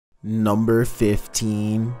Number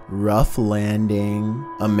 15, Rough Landing.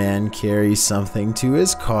 A man carries something to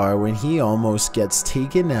his car when he almost gets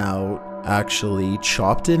taken out, actually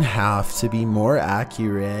chopped in half to be more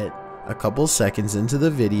accurate. A couple seconds into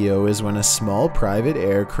the video is when a small private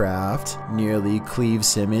aircraft nearly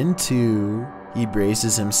cleaves him in two. He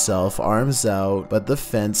braces himself, arms out, but the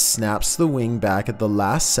fence snaps the wing back at the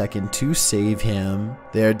last second to save him.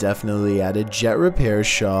 They are definitely at a jet repair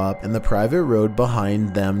shop, and the private road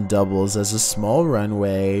behind them doubles as a small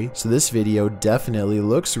runway, so this video definitely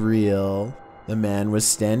looks real. The man was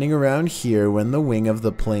standing around here when the wing of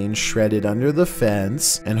the plane shredded under the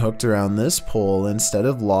fence and hooked around this pole instead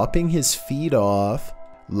of lopping his feet off.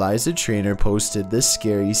 Liza Trainer posted this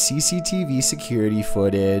scary CCTV security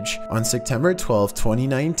footage on September 12,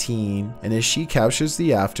 2019, and as she captures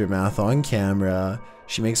the aftermath on camera,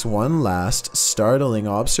 she makes one last startling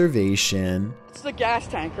observation. It's the gas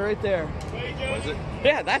tank right there. Was it?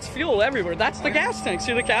 Yeah, that's fuel everywhere. That's the gas tank.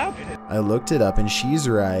 See the cap? I looked it up and she's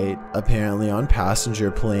right. Apparently on passenger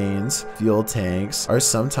planes, fuel tanks are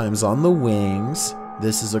sometimes on the wings.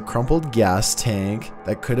 This is a crumpled gas tank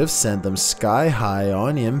that could have sent them sky high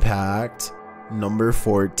on impact. Number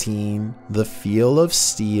 14, the feel of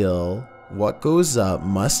steel. What goes up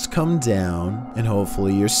must come down, and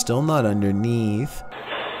hopefully you're still not underneath.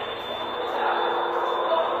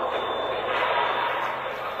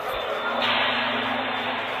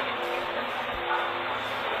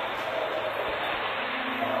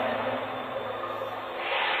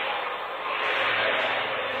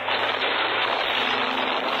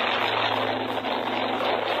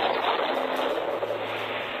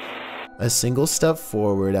 A single step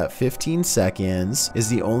forward at 15 seconds is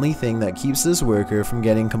the only thing that keeps this worker from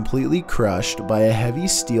getting completely crushed by a heavy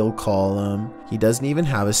steel column. He doesn't even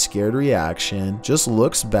have a scared reaction, just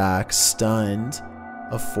looks back, stunned.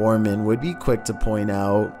 A foreman would be quick to point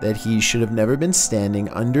out that he should have never been standing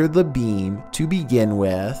under the beam to begin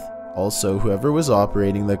with. Also, whoever was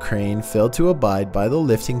operating the crane failed to abide by the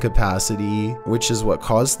lifting capacity, which is what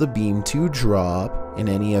caused the beam to drop. In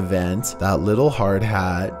any event, that little hard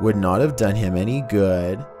hat would not have done him any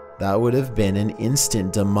good. That would have been an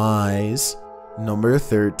instant demise. Number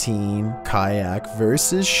 13, kayak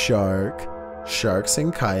versus shark. Sharks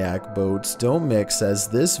and kayak boats don't mix, as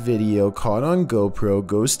this video caught on GoPro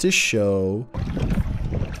goes to show.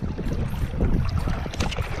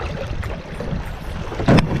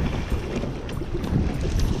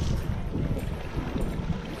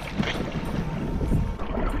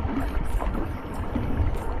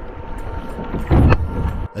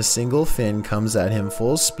 A single fin comes at him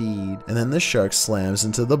full speed, and then the shark slams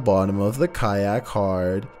into the bottom of the kayak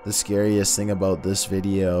hard. The scariest thing about this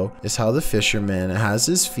video is how the fisherman has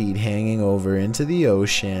his feet hanging over into the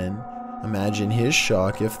ocean. Imagine his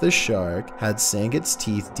shock if the shark had sank its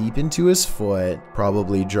teeth deep into his foot,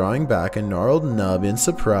 probably drawing back a gnarled nub in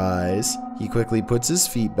surprise. He quickly puts his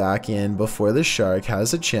feet back in before the shark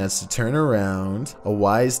has a chance to turn around. A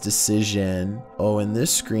wise decision. Oh, and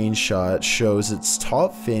this screenshot shows its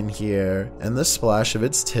top fin here, and the splash of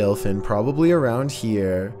its tail fin probably around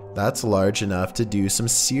here. That's large enough to do some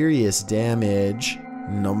serious damage.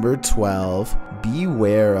 Number 12,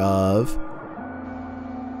 beware of.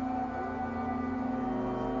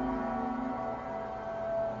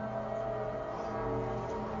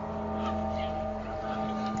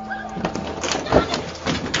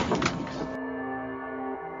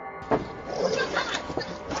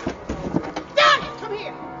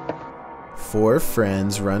 Four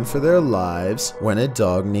friends run for their lives when a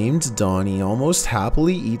dog named Donnie almost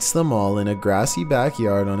happily eats them all in a grassy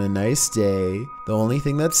backyard on a nice day. The only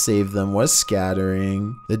thing that saved them was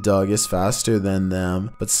scattering. The dog is faster than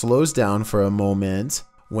them, but slows down for a moment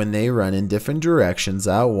when they run in different directions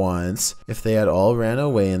at once. If they had all ran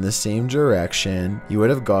away in the same direction, you would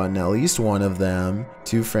have gotten at least one of them.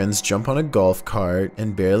 Two friends jump on a golf cart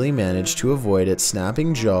and barely manage to avoid its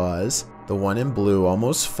snapping jaws. The one in blue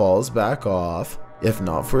almost falls back off, if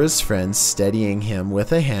not for his friends steadying him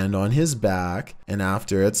with a hand on his back, and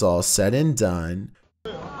after it's all said and done,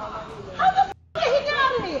 How the f*** did he get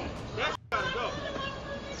out of here? Next gotta go.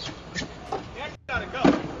 Next gotta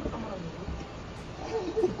go.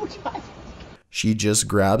 she just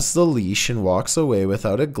grabs the leash and walks away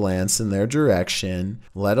without a glance in their direction,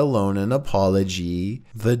 let alone an apology.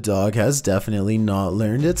 The dog has definitely not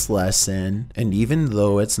learned its lesson, and even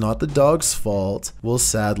though it's not the dog's fault, will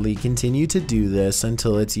sadly continue to do this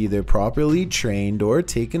until it's either properly trained or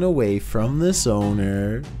taken away from this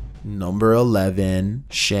owner. Number 11,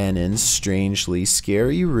 Shannon's strangely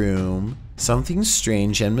scary room. Something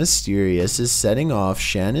strange and mysterious is setting off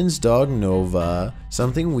Shannon's dog Nova.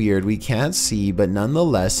 Something weird we can't see but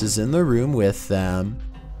nonetheless is in the room with them.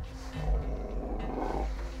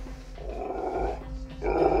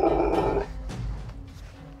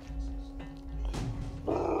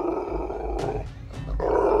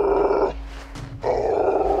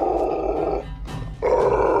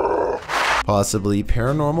 Possibly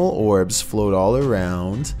paranormal orbs float all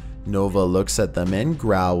around. Nova looks at them and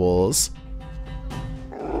growls.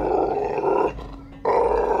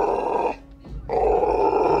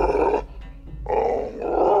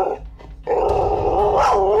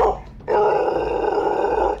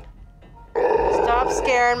 Stop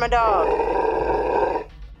scaring my dog.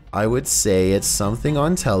 I would say it's something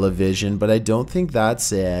on television, but I don't think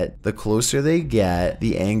that's it. The closer they get,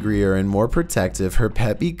 the angrier and more protective her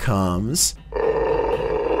pet becomes.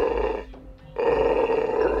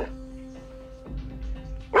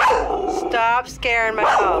 Stop scaring my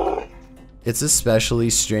dog. It's especially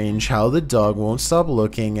strange how the dog won't stop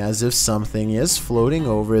looking as if something is floating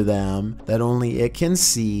over them that only it can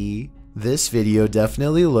see. This video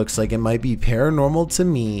definitely looks like it might be paranormal to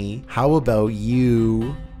me. How about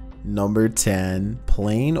you? Number 10,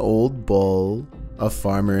 Plain Old Bull. A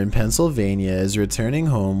farmer in Pennsylvania is returning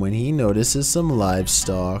home when he notices some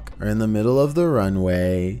livestock are in the middle of the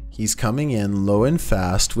runway. He's coming in low and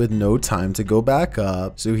fast with no time to go back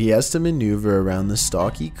up, so he has to maneuver around the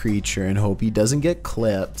stocky creature and hope he doesn't get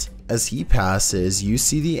clipped. As he passes, you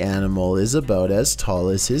see the animal is about as tall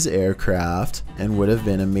as his aircraft and would have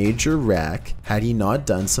been a major wreck had he not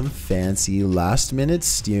done some fancy last-minute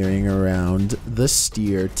steering around the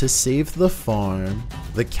steer to save the farm.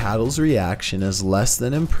 The cattle's reaction is less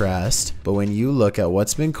than impressed, but when you look at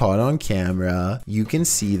what's been caught on camera, you can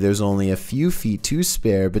see there's only a few feet to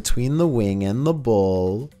spare between the wing and the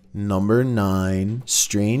bull. Number 9,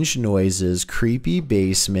 Strange Noises, Creepy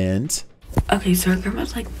Basement. Okay, so our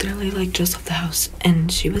grandma's like literally like just left the house and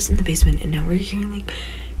she was in the basement and now we're hearing like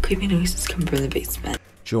creepy noises come from the basement.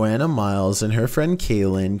 Joanna Miles and her friend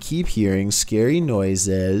Kaylin keep hearing scary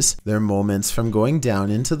noises. They're moments from going down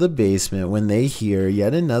into the basement when they hear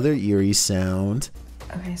yet another eerie sound.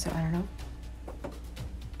 Okay, so I don't know.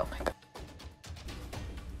 Oh my god.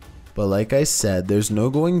 But like I said, there's no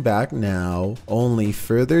going back now, only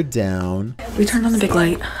further down. We turned on the big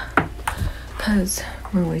light because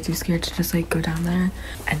we're way too scared to just like go down there.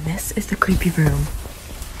 And this is the creepy room.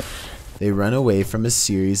 They run away from a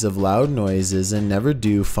series of loud noises and never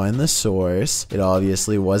do find the source. It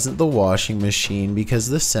obviously wasn't the washing machine because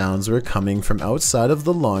the sounds were coming from outside of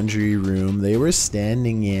the laundry room they were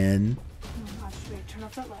standing in. Oh my gosh, wait, turn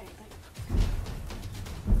off that light.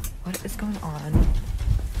 What is going on?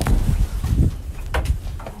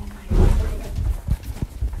 Oh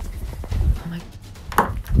my.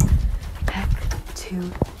 Back to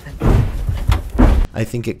the... I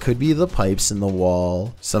think it could be the pipes in the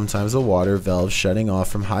wall. Sometimes a water valve shutting off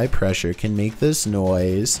from high pressure can make this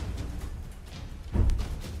noise. Oh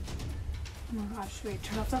my gosh, wait,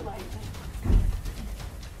 turn off that light.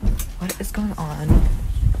 What is going on?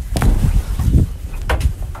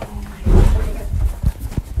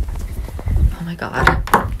 Oh my god.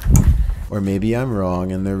 Or maybe I'm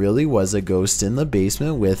wrong and there really was a ghost in the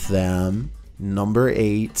basement with them. Number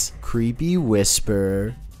 8, Creepy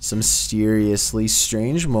Whisper. Some mysteriously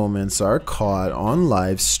strange moments are caught on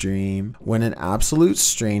live stream when an absolute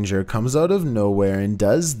stranger comes out of nowhere and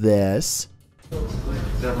does this.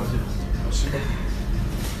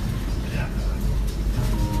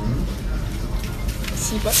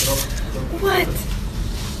 What?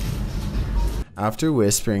 After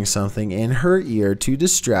whispering something in her ear to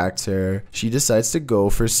distract her, she decides to go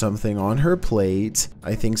for something on her plate.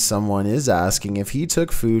 I think someone is asking if he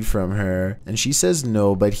took food from her, and she says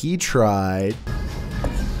no, but he tried.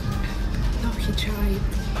 No, he tried.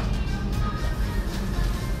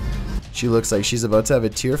 She looks like she's about to have a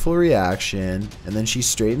tearful reaction, and then she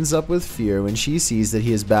straightens up with fear when she sees that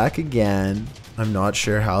he is back again. I'm not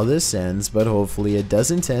sure how this ends, but hopefully it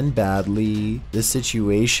doesn't end badly. This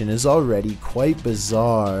situation is already quite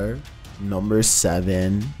bizarre. Number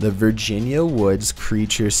 7, the Virginia Woods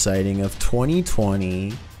creature sighting of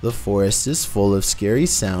 2020. The forest is full of scary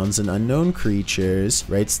sounds and unknown creatures,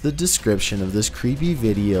 writes the description of this creepy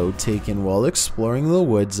video taken while exploring the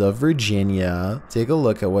woods of Virginia. Take a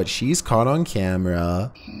look at what she's caught on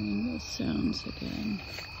camera. Hearing those sounds again.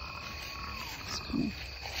 It's coming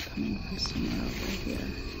from somewhere over here.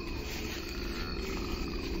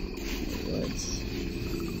 In the woods.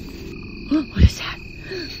 Oh, what is that?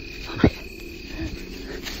 Oh my god.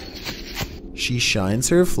 She shines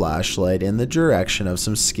her flashlight in the direction of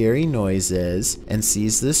some scary noises and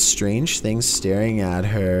sees this strange thing staring at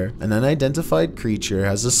her. An unidentified creature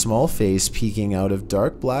has a small face peeking out of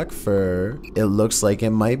dark black fur. It looks like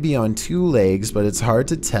it might be on 2 legs, but it's hard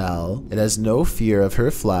to tell. It has no fear of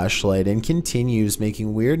her flashlight and continues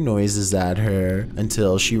making weird noises at her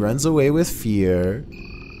until she runs away with fear.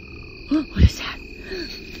 What is that?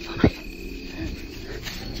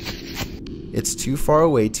 It's too far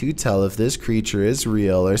away to tell if this creature is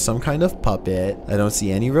real or some kind of puppet. I don't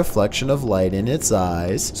see any reflection of light in its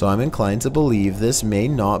eyes, so I'm inclined to believe this may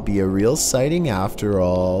not be a real sighting after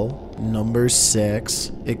all. Number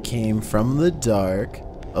 6. It came from the dark.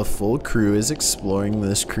 A full crew is exploring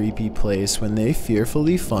this creepy place when they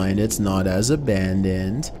fearfully find it's not as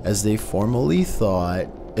abandoned as they formerly thought.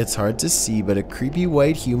 It's hard to see, but a creepy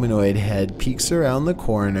white humanoid head peeks around the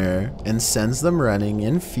corner and sends them running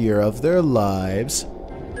in fear of their lives.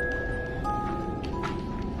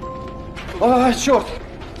 А, черт!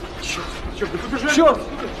 Черт!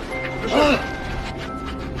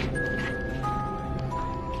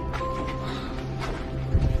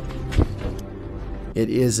 It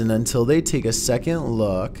isn't until they take a second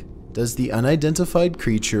look does the unidentified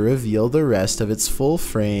creature reveal the rest of its full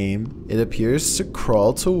frame. It appears to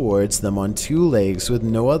crawl towards them on 2 legs with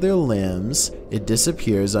no other limbs. It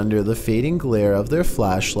disappears under the fading glare of their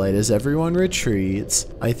flashlight as everyone retreats.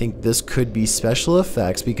 I think this could be special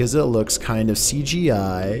effects because it looks kind of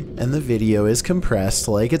CGI, and the video is compressed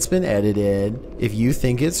like it's been edited. If you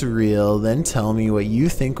think it's real, then tell me what you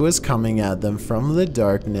think was coming at them from the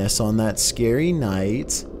darkness on that scary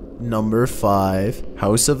night. Number 5.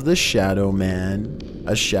 House of the Shadow Man.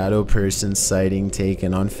 A shadow person sighting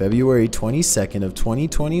taken on February 22nd of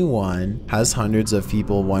 2021 has hundreds of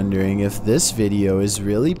people wondering if this video is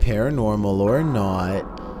really paranormal or not.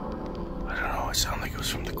 I don't know, it sounded like it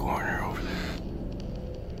was from the corner over there.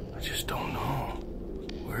 I just don't know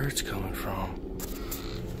where it's coming from.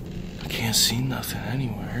 I can't see nothing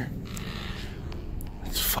anywhere.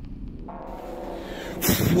 It's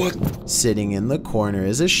what? Sitting in the corner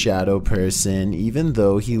is a shadow person, even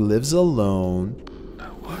though he lives alone.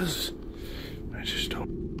 I just don't.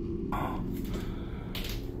 Oh.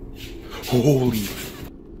 Holy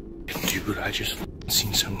dude, I just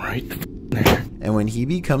seen some right there. And when he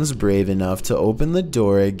becomes brave enough to open the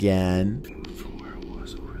door again, From where it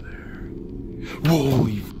was over there.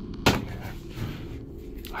 Holy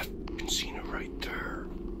I seen it right there.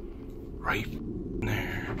 Right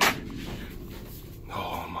there.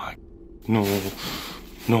 Oh my. No.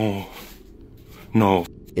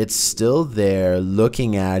 it's still there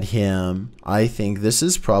looking at him. I think this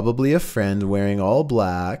is probably a friend wearing all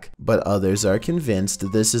black, but others are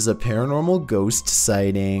convinced this is a paranormal ghost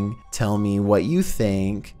sighting. Tell me what you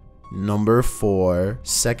think. Number 4,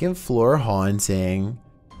 second floor haunting.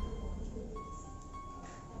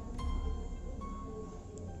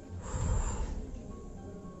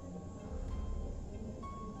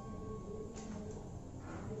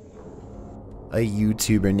 A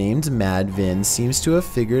YouTuber named Madvin seems to have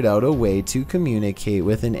figured out a way to communicate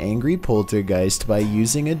with an angry poltergeist by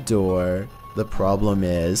using a door. The problem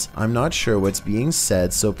is, I'm not sure what's being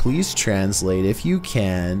said, so please translate if you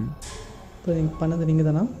can. Thank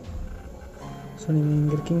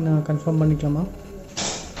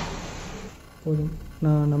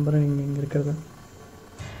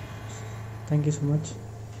you so much.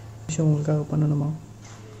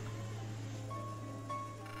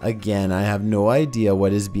 Again, I have no idea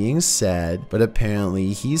what is being said, but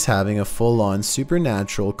apparently he's having a full-on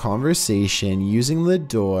supernatural conversation using the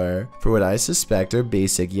door for what I suspect are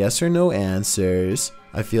basic yes or no answers.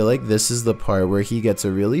 I feel like this is the part where he gets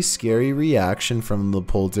a really scary reaction from the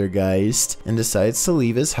poltergeist and decides to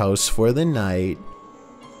leave his house for the night.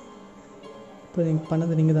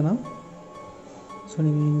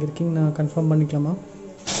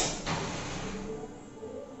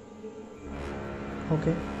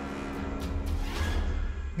 Okay.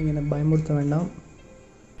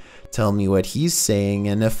 Tell me what he's saying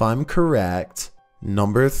and if I'm correct.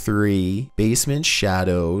 Number 3, basement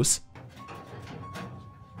shadows.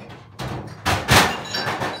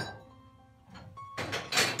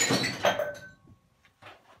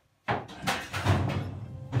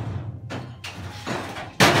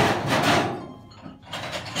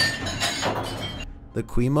 The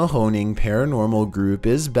Quimahoning Paranormal Group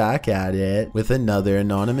is back at it with another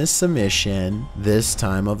anonymous submission, this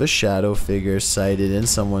time of a shadow figure sighted in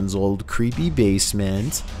someone's old creepy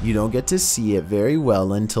basement. You don't get to see it very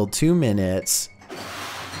well until 2 minutes.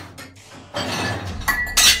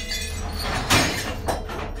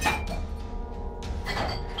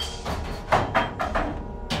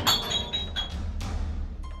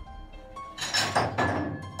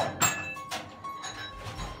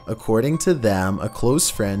 According to them, a close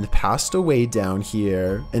friend passed away down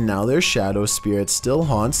here, and now their shadow spirit still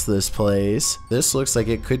haunts this place. This looks like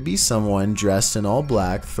it could be someone dressed in all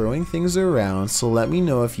black throwing things around, so let me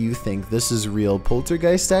know if you think this is real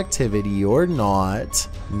poltergeist activity or not.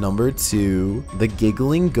 Number 2, the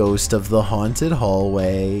giggling ghost of the haunted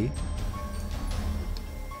hallway.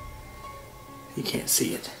 You can't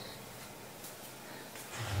see it.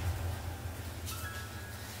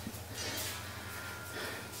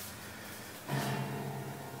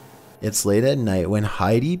 It's late at night when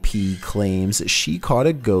Heidi P claims she caught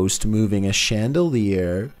a ghost moving a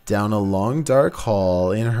chandelier down a long dark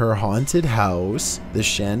hall in her haunted house. The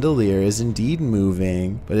chandelier is indeed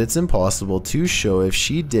moving, but it's impossible to show if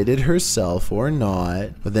she did it herself or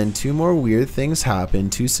not. But then 2 more weird things happen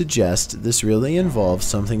to suggest this really involves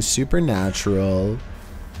something supernatural.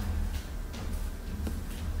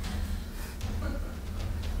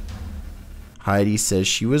 Heidi says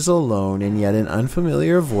she was alone, and yet an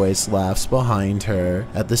unfamiliar voice laughs behind her.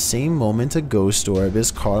 At the same moment, a ghost orb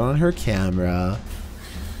is caught on her camera.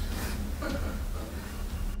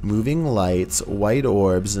 Moving lights, white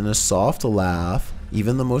orbs, and a soft laugh.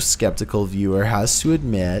 Even the most skeptical viewer has to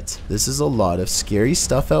admit, this is a lot of scary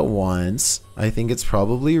stuff at once. I think it's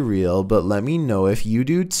probably real, but let me know if you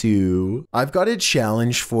do too. I've got a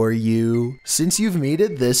challenge for you. Since you've made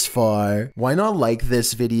it this far, why not like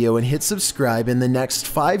this video and hit subscribe in the next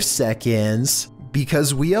 5 seconds?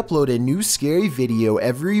 Because we upload a new scary video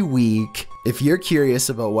every week. If you're curious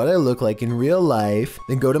about what I look like in real life,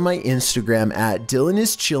 then go to my Instagram at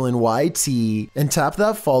DylanIsChillinYT and tap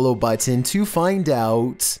that follow button to find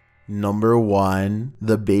out. Number 1,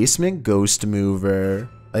 the basement ghost mover.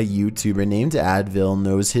 A YouTuber named Advil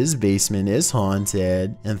knows his basement is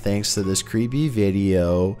haunted, and thanks to this creepy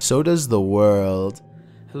video, so does the world.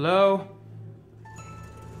 Hello?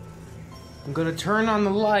 I'm gonna turn on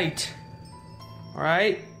the light.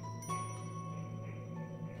 Alright?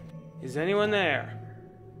 Is anyone there?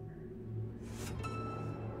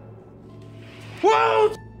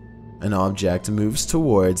 Whoa! An object moves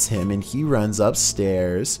towards him and he runs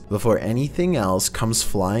upstairs before anything else comes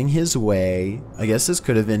flying his way. I guess this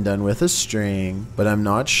could have been done with a string, but I'm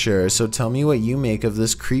not sure, so tell me what you make of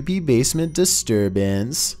this creepy basement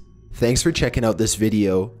disturbance. Thanks for checking out this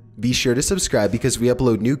video. Be sure to subscribe because we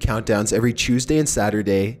upload new countdowns every Tuesday and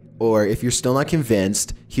Saturday. Or if you're still not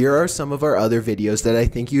convinced, here are some of our other videos that I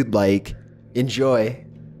think you'd like. Enjoy!